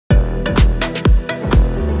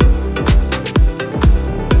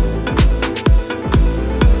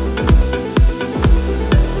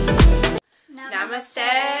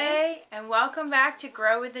welcome back to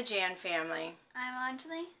Grow with the J.A.N family. I'm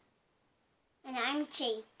Anjali. And I'm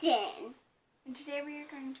J.A.N. And today we are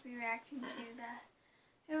going to be reacting to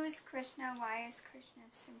the Who is Krishna, Why is Krishna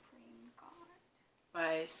Supreme God?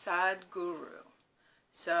 By Sadhguru.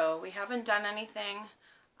 So we haven't done anything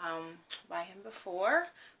by him before,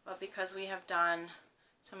 but because we have done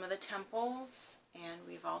some of the temples and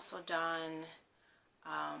we've also done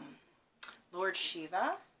Lord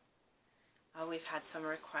Shiva, we've had some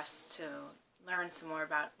requests to learn some more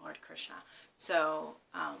about Lord Krishna. So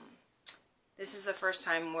this is the first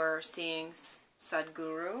time we're seeing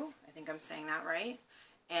Sadhguru, I think I'm saying that right,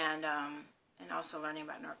 and also learning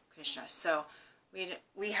about Lord Krishna. So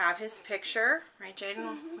we have his picture, right, Jaden?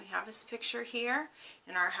 Mm-hmm. We have his picture here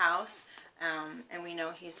in our house, and we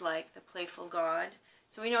know he's like the playful God.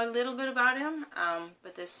 So we know a little bit about him,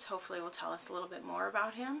 but this hopefully will tell us a little bit more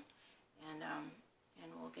about him, and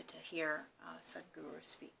we'll get to hear Sadhguru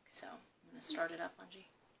speak. So I'm going to start it up, Anji.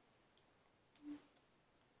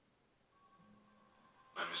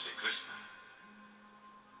 When we say Krishna,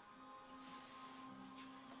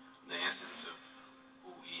 the essence of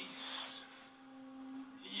who he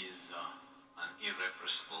is an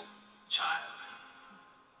irrepressible child,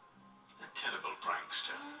 a terrible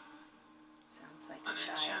prankster, Sounds like an a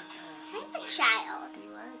child. enchanting I'm a child.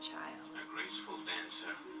 You are a child. a graceful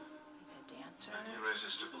dancer, He's a dancer. an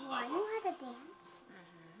irresistible Oh, I know lover, how to dance.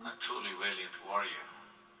 a truly valiant warrior,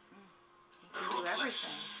 He a can do everything.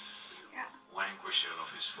 ruthless Yeah. vanquisher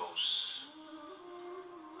of his foes,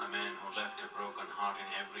 a man who left a broken heart in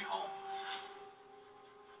every home,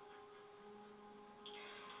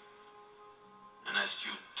 an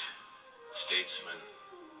astute statesman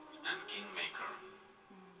and kingmaker,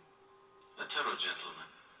 a thorough gentleman,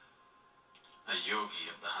 a yogi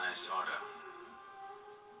of the highest order,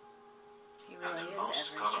 He and really the is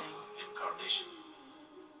most everything. colorful incarnation.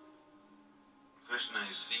 Krishna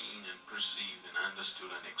is seen and perceived and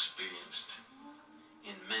understood and experienced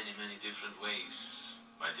in many, many different ways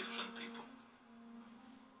by different people.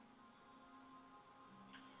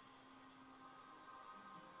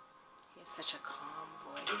 He has such a calm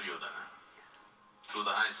voice. Duryodhana, through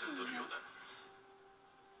the eyes of Duryodhana.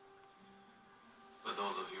 For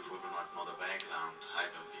those of you who do not know the background, I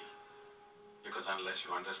will be, because unless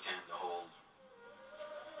you understand the whole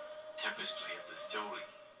tapestry of the story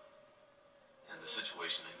and the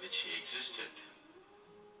situation in which he existed,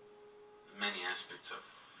 many aspects of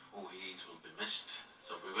who he is will be missed.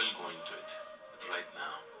 So we will go into it. But right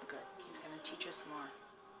now, Good. He's going to teach us more.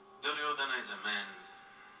 Duryodhana is a man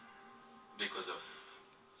because of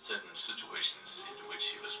certain situations into which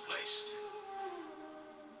he was placed.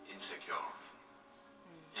 Insecure,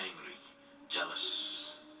 angry,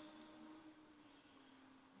 jealous,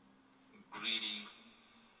 greedy,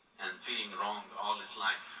 and feeling wronged all his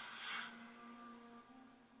life.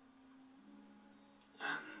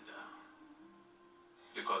 And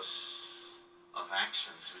because of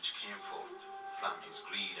actions which came forth from his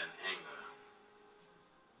greed and anger,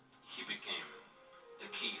 he became the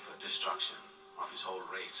key for destruction of his whole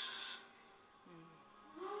race.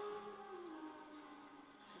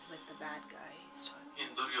 This is like the bad guy he's talking.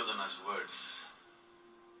 In Duryodhana's words,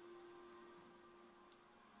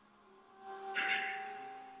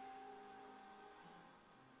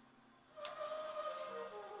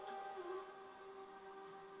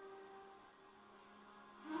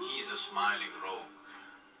 he is a smiling rogue,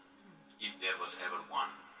 if there was ever one.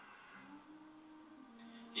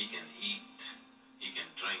 He can eat, he can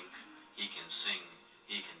drink, he can sing,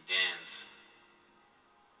 he can dance,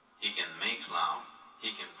 he can make love, he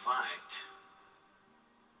can fight,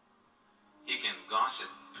 he can gossip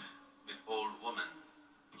with old women,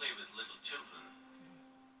 play with little children.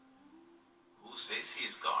 Who says he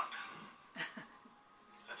is God?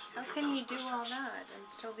 That's How can he do all perception. that and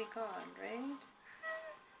still be God, right?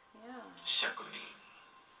 Yeah. Shakuni,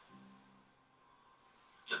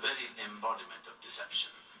 the very embodiment of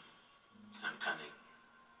deception and cunning.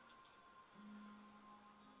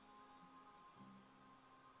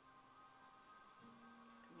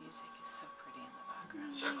 The music is so pretty in the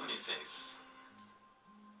background. Shakuni says,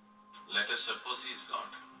 let us suppose he is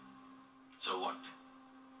God. So what?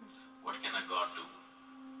 What can a God do?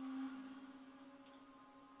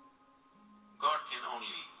 God can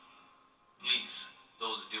only please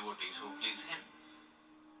those devotees who please him.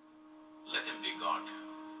 Let him be God.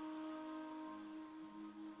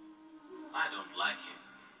 I don't like him.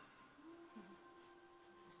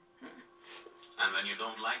 And when you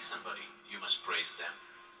don't like somebody, you must praise them.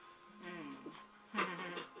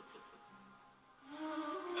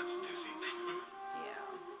 That's deceit. Yeah.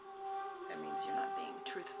 That means you're not being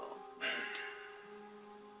truthful, right?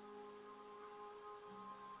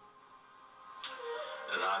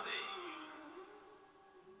 Radhe.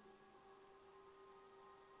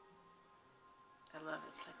 I love it.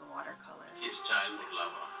 It's like a watercolor. His childhood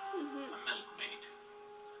lover, a milkmaid,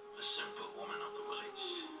 a simple woman of the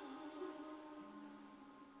village.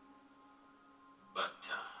 But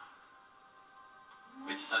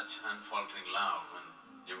with such unfaltering love and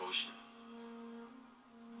devotion,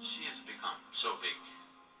 she has become so big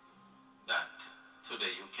that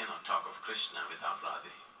today you cannot talk of Krishna without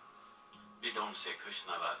Radhe. We don't say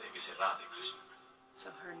Krishna Radhe, we say Radhe Krishna. So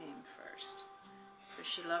her name first. So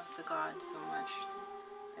she loves the God so much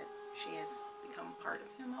that she has become part of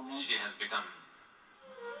him almost. She has become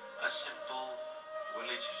a simple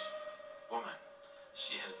village woman.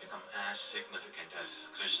 She has become as significant as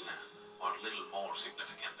Krishna, or a little more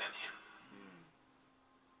significant than him.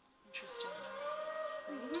 Interesting.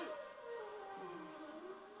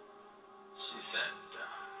 She said,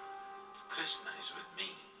 Krishna is with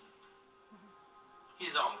me.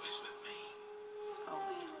 He's always with me.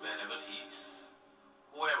 Always. Wherever he is,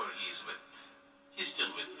 whoever he is with, he's still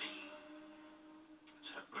with me. That's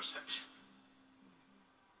her perception.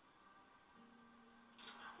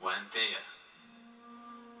 One day,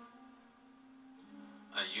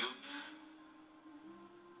 a youth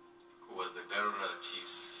who was the Garuda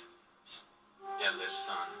chief's eldest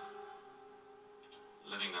son,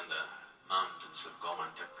 living on the mountains of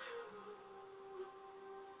Gomantak,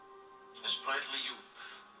 a sprightly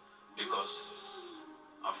youth, because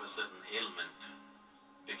of a certain ailment,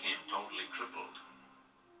 became totally crippled.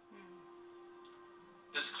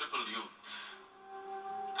 This crippled youth,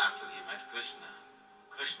 after he met Krishna,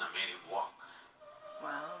 Krishna made him walk.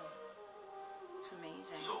 Wow. It's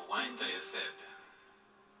amazing. So Vaintaya said,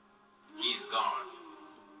 he's God,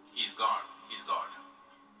 he's God, he's God.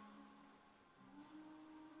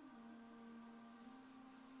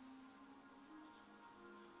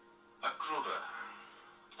 Akrura,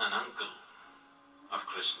 an uncle of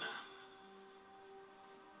Krishna,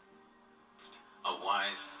 a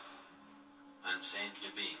wise and saintly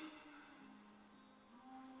being,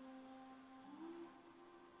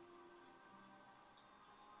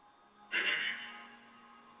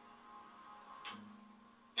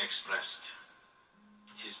 expressed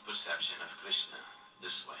his perception of Krishna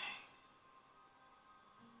this way.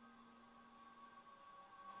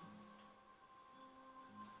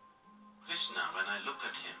 Krishna, when I look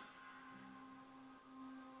at him,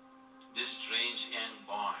 this strange young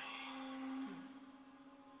boy,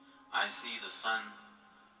 I see the sun,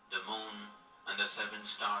 the moon, and the 7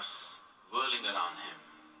 stars whirling around him.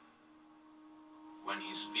 When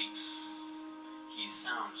he speaks, he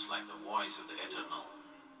sounds like the voice of the Eternal.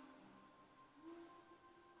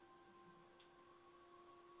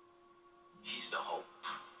 He's the hope.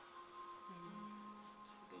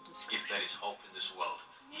 It's a good If description. there is hope in this world,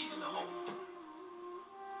 he's the hope.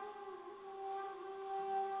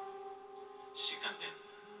 Shikandin,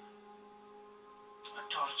 a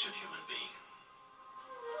tortured human being,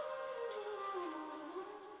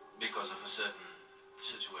 because of a certain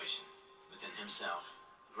situation within himself,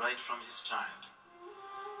 right from his child.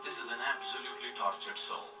 This is an absolutely tortured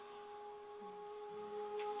soul.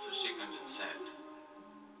 So Shikandin said,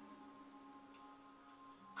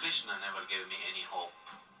 Krishna never gave me any hope.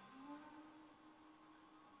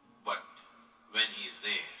 But when he is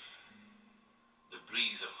there, the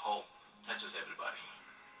breeze of hope touches everybody.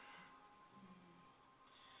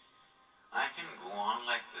 I can go on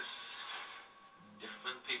like this.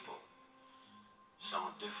 Different people saw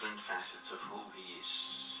different facets of who he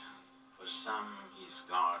is. For some he's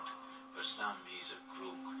God, for some he's a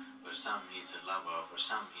crook, for some he's a lover, for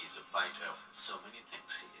some he's a fighter. So many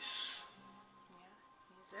things he is.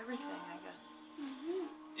 He's everything, I guess.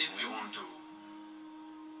 If we want to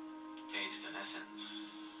taste an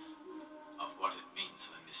essence of what it means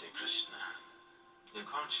when we say Krishna, the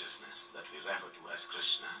consciousness that we refer to as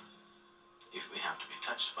Krishna, if we have to be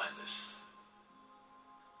touched by this,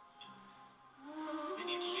 we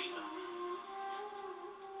need Leela.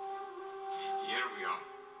 Here we are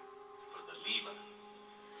for the Leela.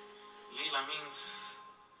 Leela means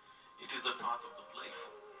it is the path of the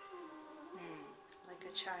playful. Like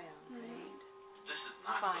a child, right? This is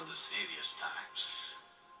not Fun. for the serious times.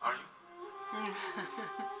 Are you?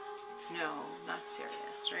 No, not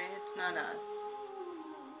serious, right? Not us.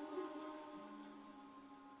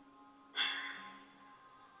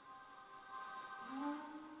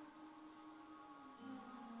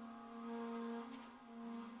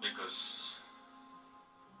 Because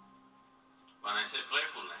when I say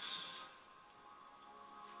playfulness,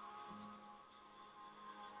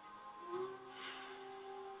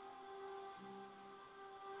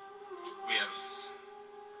 we are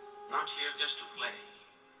not here just to play.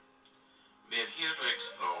 We are here to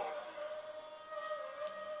explore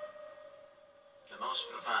the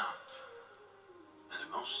most profound and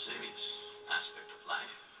the most serious aspect of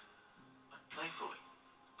life, but playfully,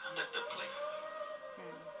 conducted playfully.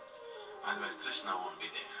 Otherwise Krishna won't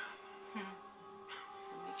be there.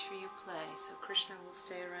 So make sure you play, so Krishna will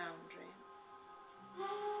stay around, right?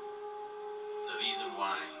 The reason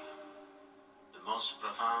why the most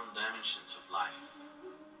profound dimensions of life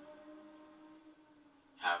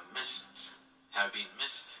have been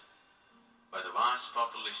missed by the vast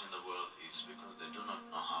population in the world is because they do not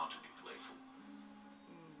know how to be playful.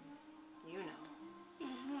 You know.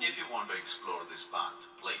 If you want to explore this path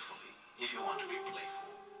playfully, if you want to be playful,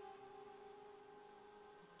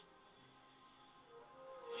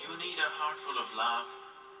 you need a heart full of love,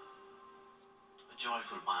 a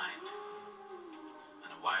joyful mind, and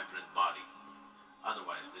a vibrant body.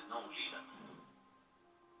 Otherwise, there's no leader.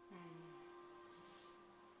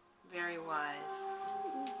 Very wise.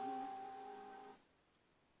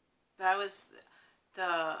 That was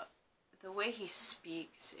the way he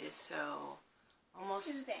speaks is so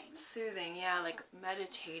almost soothing, yeah, like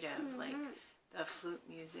meditative, like the flute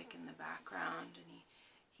music in the background, and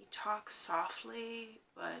he talks softly,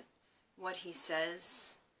 but what he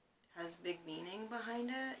says has big meaning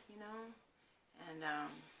behind it, you know, and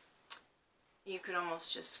you could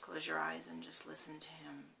almost just close your eyes and just listen to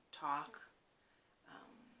him talk.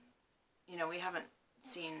 You know, we haven't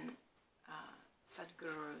seen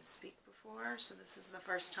Sadhguru speak before, so this is the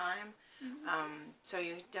first time. So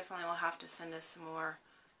you definitely will have to send us some more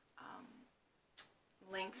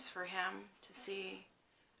links for him to see.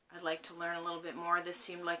 I'd like to learn a little bit more. This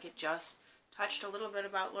seemed like it just touched a little bit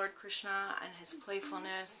about Lord Krishna and his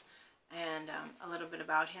playfulness, and a little bit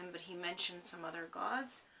about him, but he mentioned some other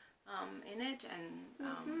gods in it, and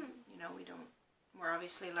you know, we're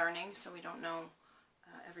obviously learning, so we don't know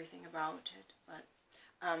everything about it, but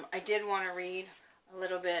I did want to read a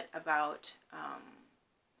little bit about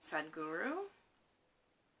Sadhguru,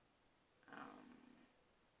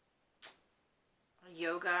 a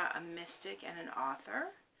yoga, a mystic, and an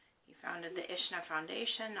author. He founded the Ishna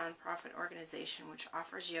Foundation, nonprofit organization which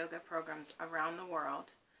offers yoga programs around the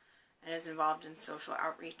world and is involved in social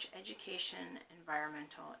outreach, education,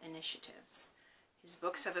 environmental initiatives. His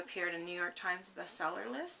books have appeared in New York Times bestseller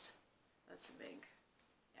list. That's a big,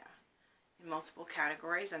 in multiple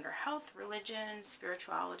categories under health, religion,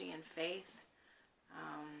 spirituality, and faith.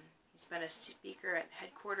 He's been a speaker at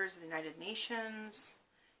headquarters of the United Nations.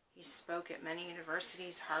 He spoke at many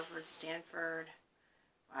universities, Harvard, Stanford.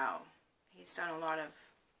 Wow, he's done a lot. There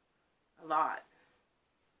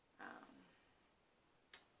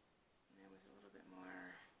was a little bit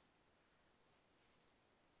more.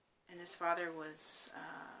 And his father was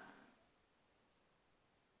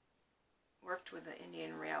worked with the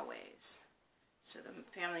Indian Railways. So the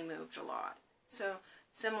family moved a lot. So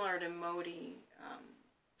similar to Modi,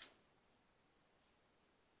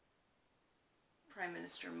 Prime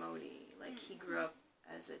Minister Modi, like he grew up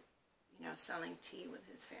as a, you know, selling tea with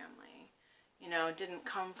his family. You know, didn't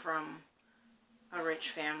come from a rich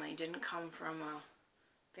family, didn't come from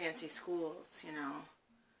fancy schools, you know.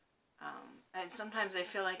 And sometimes I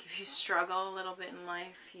feel like if you struggle a little bit in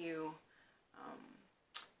life, you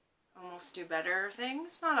almost do better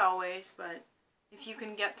things. Not always, but if you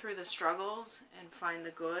can get through the struggles and find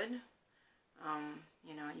the good,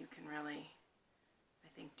 you know, you can really, I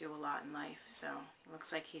think, do a lot in life. So it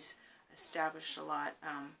looks like he's established a lot,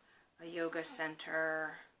 a yoga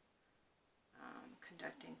center,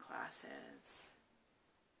 conducting classes.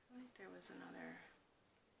 I think there was another,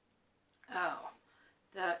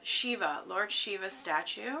 the Shiva, Lord Shiva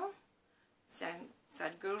statue,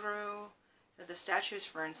 Sadhguru. So the statue is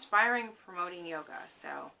for inspiring and promoting yoga.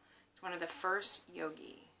 So it's one of the first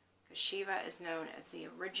yogi, because Shiva is known as the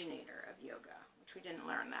originator of yoga, which we didn't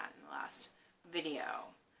learn that in the last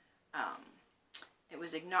video. It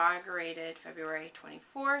was inaugurated February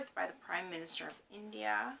 24th by the Prime Minister of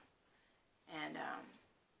India, and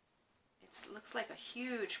it looks like a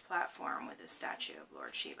huge platform with a statue of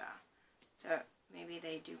Lord Shiva. So maybe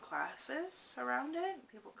they do classes around it.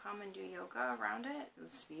 People come and do yoga around it.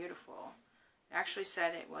 It's beautiful. It actually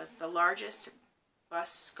said it was the largest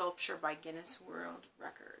bust sculpture by Guinness World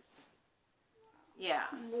Records. Yeah,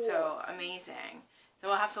 so amazing. So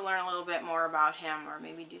we'll have to learn a little bit more about him, or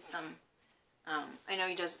maybe do some, I know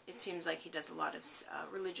he does, it seems like he does a lot of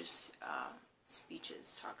religious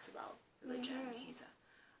speeches, talks about religion. He's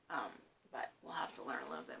a, but we'll have to learn a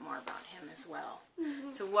little bit more about him as well.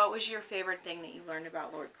 So what was your favorite thing that you learned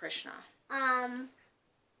about Lord Krishna?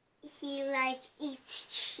 He eats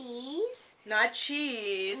cheese. Not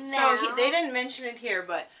cheese. No. So they didn't mention it here,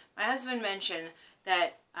 but My husband mentioned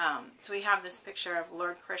that, so we have this picture of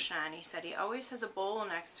Lord Krishna, and he said he always has a bowl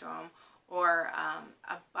next to him, or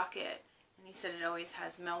a bucket, and he said it always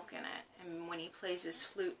has milk in it, and when he plays his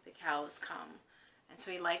flute, the cows come, and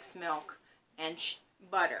so he likes milk and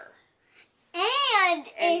butter. And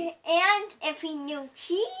if he knew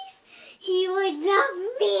cheese, he would love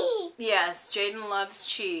me. Yes, J.A.N loves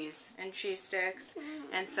cheese and cheese sticks,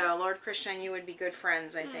 and so Lord Krishna and you would be good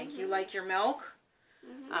friends, I think. You like your milk,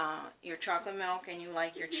 your chocolate milk, and you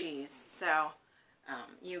like your cheese, so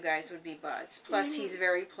you guys would be buds. Plus, he's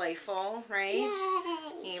very playful, right?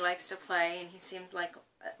 Yay. He likes to play, and he seems like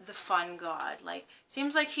the fun god. Like,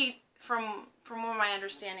 seems like he, from what my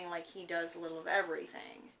understanding, like he does a little of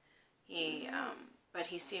everything. He, but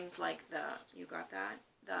he seems like you got that?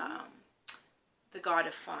 The god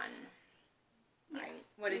of fun, right?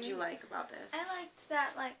 What did you like about this? I liked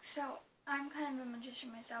that, so I'm kind of a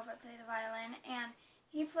magician myself. I play the violin, and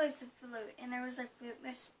he plays the flute, and there was flute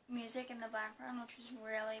music in the background, which was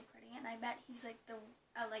really pretty, and I bet he's a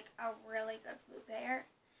really good flute player,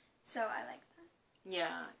 so I like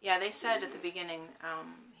that. Yeah, they said at the beginning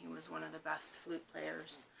he was one of the best flute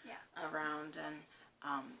players around, and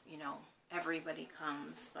everybody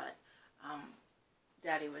comes, but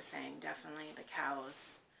Daddy was saying definitely the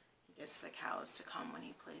cows. He gets the cows to come when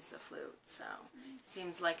he plays the flute, so it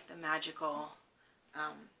seems like the magical,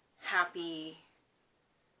 happy,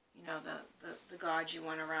 the God you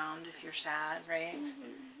want around if you're sad, right?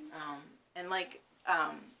 And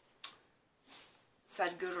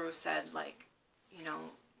Sadhguru said,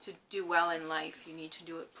 to do well in life, you need to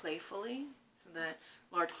do it playfully, so that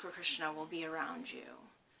Lord Krishna will be around you.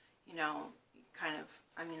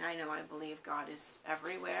 I believe God is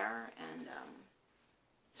everywhere, and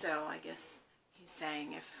so I guess he's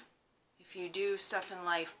saying if you do stuff in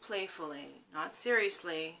life playfully, not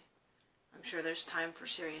seriously, I'm sure there's time for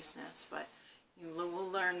seriousness, but you will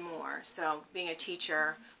learn more. So being a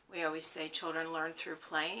teacher, we always say children learn through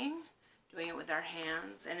playing, doing it with our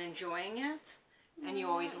hands, and enjoying it, and you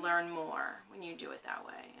always learn more when you do it that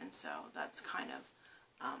way. And so that's kind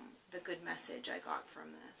of the good message I got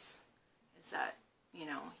from this, is that,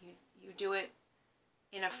 you do it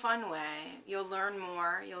in a fun way, you'll learn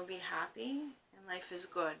more, you'll be happy, and life is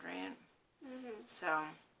good, right? So,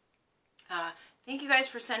 thank you guys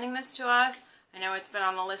for sending this to us. I know it's been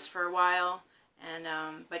on the list for a while, and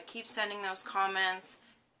but keep sending those comments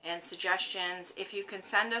and suggestions. If you can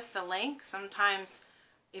send us the link, sometimes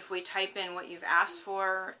if we type in what you've asked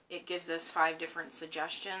for, it gives us 5 different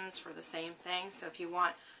suggestions for the same thing. So if you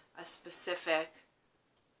want a specific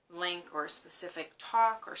link or a specific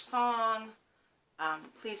talk or song,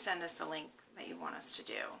 please send us the link that you want us to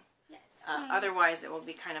do. Yes. Otherwise, it will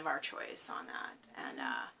be kind of our choice on that.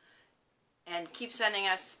 And keep sending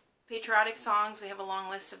us patriotic songs. We have a long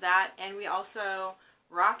list of that. And we also,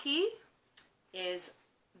 Rocky is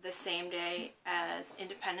the same day as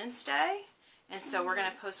Independence Day. And so we're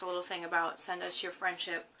going to post a little thing about send us your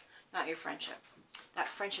friendship, not your friendship. That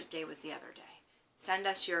friendship day was the other day. Send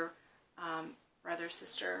us your brother,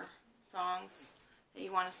 sister songs that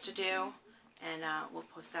you want us to do, and we'll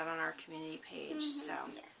post that on our community page. So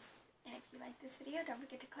yes, and if you like this video, don't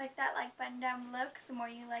forget to click that like button down below, because the more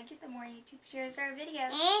you like it, the more YouTube shares our video.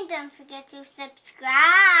 And don't forget to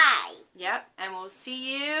subscribe. Yep, and we'll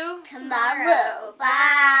see you Tomorrow.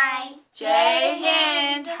 Bye.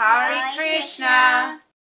 J.A.N. Hare Krishna.